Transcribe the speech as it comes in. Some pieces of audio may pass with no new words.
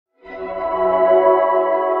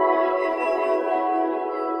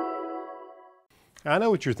I know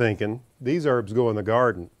what you're thinking. These herbs go in the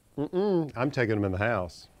garden. I'm taking them in the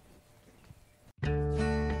house.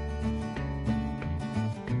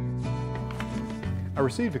 I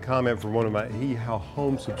received a comment from one of my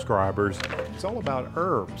ehowhome subscribers. It's all about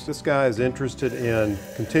herbs. This guy is interested in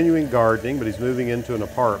continuing gardening, but he's moving into an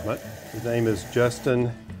apartment. His name is Justin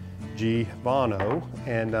Giovanno,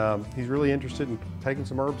 and he's really interested in taking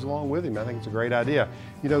some herbs along with him. I think it's a great idea.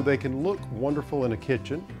 You know, they can look wonderful in a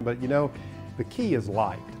kitchen, but you know, the key is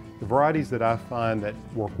light. The varieties that I find that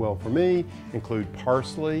work well for me include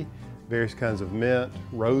parsley, various kinds of mint,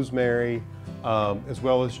 rosemary, as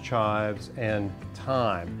well as chives and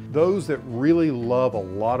thyme. Those that really love a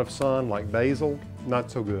lot of sun, like basil,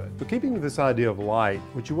 not so good. So keeping with this idea of light,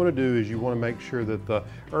 what you want to do is you want to make sure that the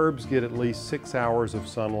herbs get at least 6 hours of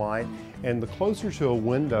sunlight, and the closer to a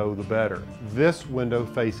window, the better. This window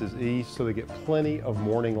faces east, so they get plenty of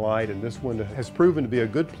morning light, and this window has proven to be a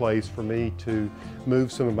good place for me to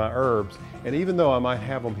move some of my herbs. And even though I might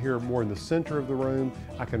have them here more in the center of the room,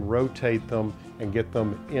 I can rotate them and get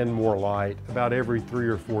them in more light about every 3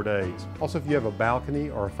 or 4 days. Also, if you have a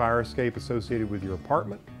balcony or a fire escape associated with your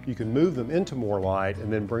apartment, you can move them into more light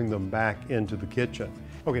and then bring them back into the kitchen.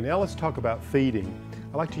 Okay, now let's talk about feeding.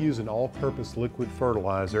 I like to use an all-purpose liquid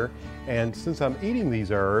fertilizer, and since I'm eating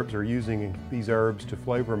these herbs or using these herbs to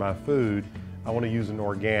flavor my food, I want to use an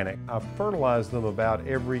organic. I fertilize them about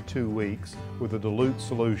every 2 weeks with a dilute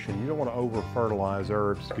solution. You don't want to over-fertilize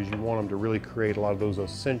herbs because you want them to really create a lot of those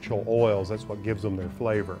essential oils. That's what gives them their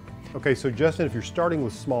flavor. Okay, so Justin, if you're starting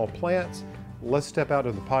with small plants, let's step out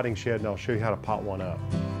to the potting shed and I'll show you how to pot one up.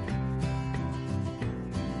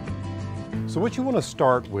 So what you want to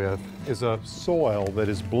start with is a soil that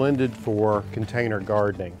is blended for container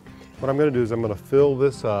gardening. What I'm going to do is I'm going to fill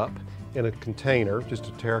this up in a container, just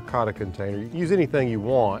a terracotta container. You can use anything you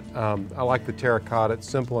want. I like the terracotta, it's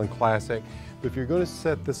simple and classic. But if you're going to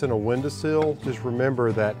set this in a windowsill, just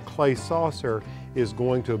remember that clay saucer is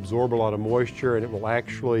going to absorb a lot of moisture and it will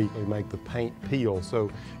actually make the paint peel.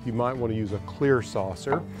 So you might want to use a clear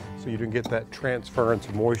saucer so you can get that transference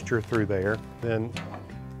of moisture through there. Then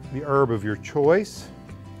the herb of your choice.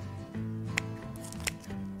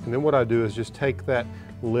 And then what I do is just take that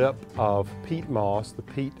lip of peat moss, the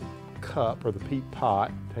peat cup or the peat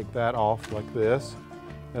pot, take that off like this,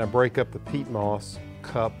 and I break up the peat moss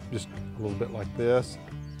cup just a little bit like this,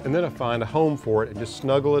 and then I find a home for it and just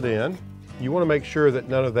snuggle it in. You want to make sure that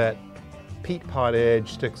none of that peat pot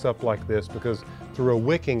edge sticks up like this, because through a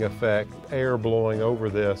wicking effect, air blowing over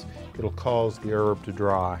this, it'll cause the herb to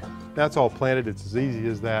dry. That's all planted. It's as easy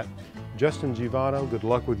as that. Justin Giovanno, good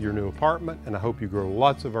luck with your new apartment, and I hope you grow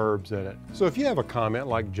lots of herbs in it. So if you have a comment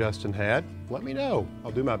like Justin had, let me know.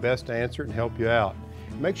 I'll do my best to answer it and help you out.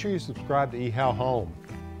 Make sure you subscribe to ehowhome.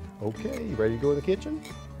 Okay, you ready to go in the kitchen?